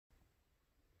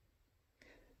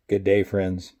Good day,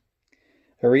 friends.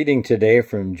 A reading today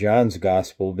from John's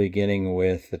Gospel, beginning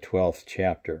with the 12th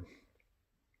chapter.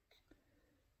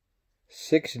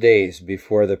 6 days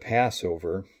before the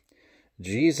Passover,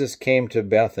 Jesus came to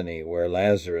Bethany, where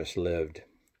Lazarus lived,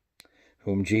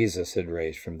 whom Jesus had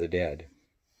raised from the dead.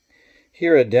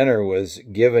 Here a dinner was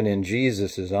given in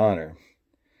Jesus' honor.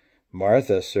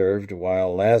 Martha served,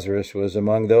 while Lazarus was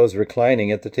among those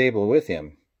reclining at the table with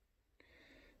him.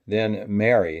 Then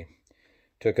Mary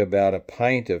took about a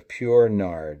pint of pure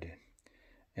nard,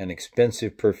 an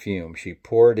expensive perfume. She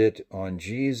poured it on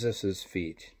Jesus'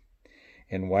 feet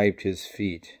and wiped his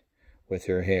feet with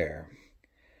her hair,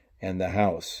 and the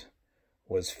house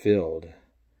was filled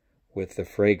with the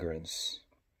fragrance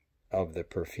of the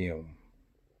perfume.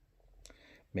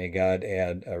 May God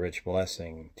add a rich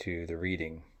blessing to the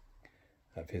reading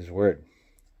of his word.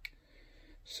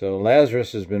 So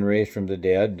Lazarus has been raised from the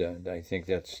dead. I think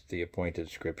that's the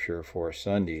appointed scripture for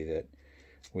Sunday that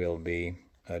we'll be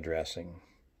addressing.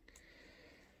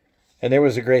 And there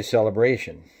was a great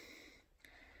celebration.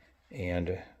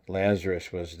 And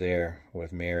Lazarus was there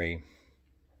with Mary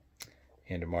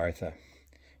and Martha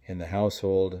in the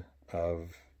household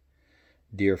of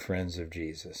dear friends of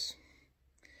Jesus.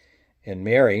 And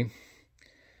Mary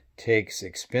takes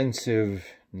expensive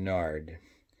nard,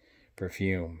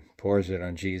 perfume, pours it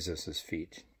on Jesus'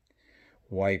 feet,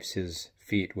 wipes his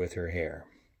feet with her hair,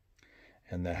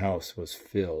 and the house was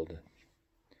filled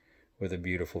with a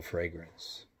beautiful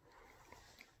fragrance.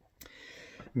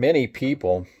 Many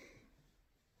people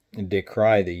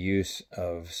decry the use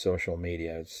of social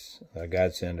media. It's a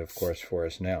godsend, of course, for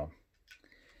us now.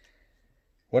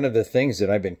 One of the things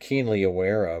that I've been keenly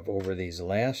aware of over these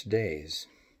last days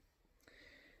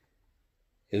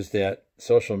is that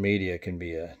social media can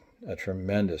be a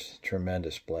tremendous,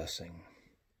 tremendous blessing.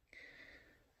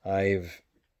 I've,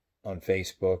 on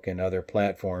Facebook and other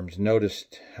platforms,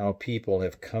 noticed how people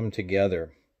have come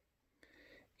together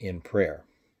in prayer.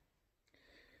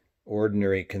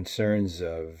 Ordinary concerns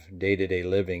of day-to-day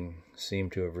living seem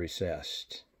to have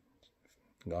recessed,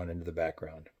 gone into the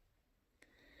background.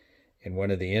 And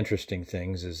one of the interesting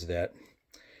things is that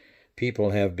people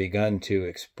have begun to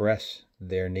express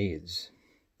their needs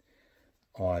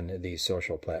on these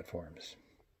social platforms.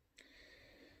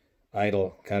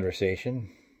 Idle conversation,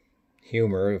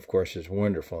 humor, of course, is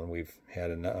wonderful, and we've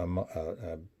had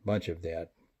a bunch of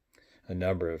that, a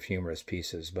number of humorous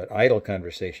pieces, but idle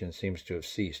conversation seems to have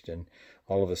ceased, and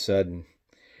all of a sudden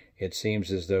it seems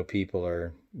as though people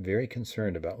are very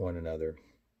concerned about one another.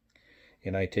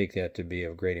 And I take that to be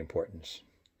of great importance,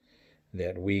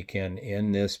 that we can,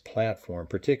 in this platform,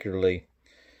 particularly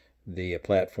the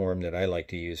platform that I like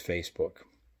to use, Facebook,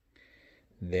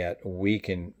 that we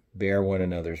can bear one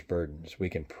another's burdens. We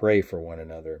can pray for one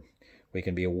another. We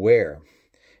can be aware.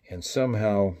 And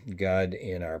somehow God,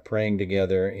 in our praying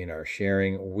together, in our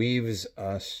sharing, weaves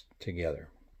us together.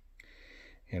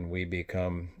 And we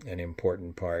become an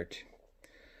important part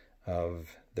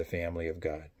of the family of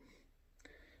God,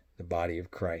 the body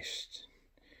of Christ.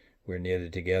 We're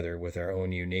knitted together with our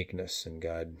own uniqueness and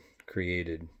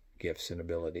God-created gifts and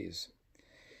abilities.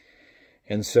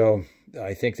 And so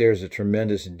I think there's a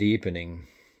tremendous deepening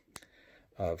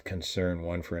of concern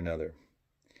one for another.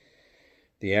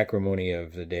 The acrimony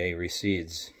of the day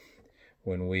recedes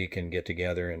when we can get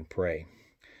together and pray,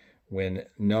 when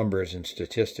numbers and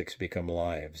statistics become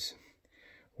lives,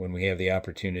 when we have the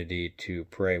opportunity to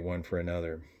pray one for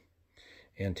another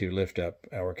and to lift up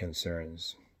our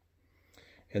concerns.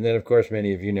 And then, of course,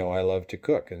 many of you know I love to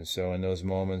cook, and so in those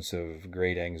moments of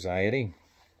great anxiety,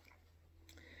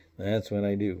 that's what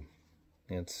I do.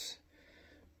 It's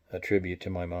a tribute to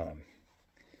my mom.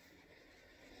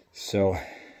 So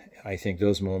I think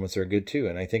those moments are good too,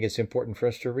 and I think it's important for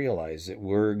us to realize that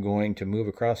we're going to move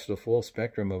across the full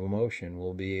spectrum of emotion.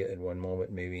 We'll be at one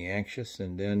moment maybe anxious,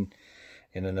 and then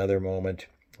in another moment,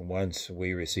 once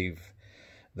we receive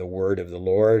the word of the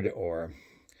Lord or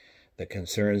the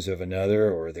concerns of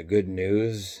another or the good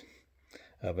news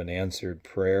of an answered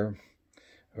prayer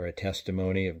or a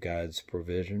testimony of God's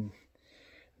provision,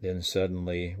 then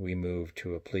suddenly we move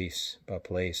to a place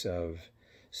of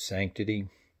sanctity,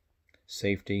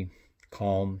 safety,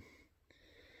 calm,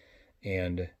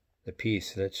 and the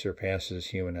peace that surpasses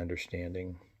human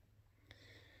understanding.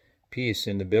 Peace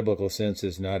in the biblical sense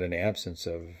is not an absence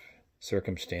of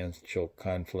circumstantial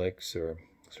conflicts or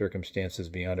circumstances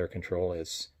beyond our control.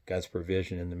 It's God's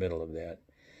provision in the middle of that.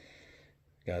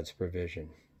 God's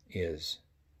provision is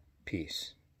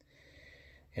peace.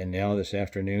 And now this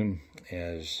afternoon,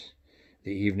 as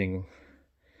the evening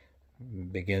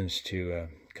begins to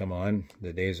come on,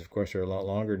 the days, of course, are a lot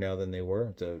longer now than they were.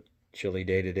 It's a chilly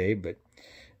day today, but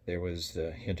There was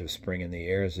the hint of spring in the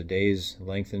air as the days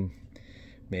lengthen.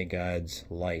 May God's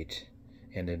light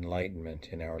and enlightenment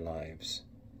in our lives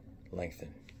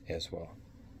lengthen as well.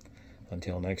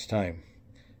 Until next time,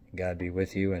 God be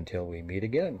with you until we meet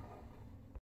again.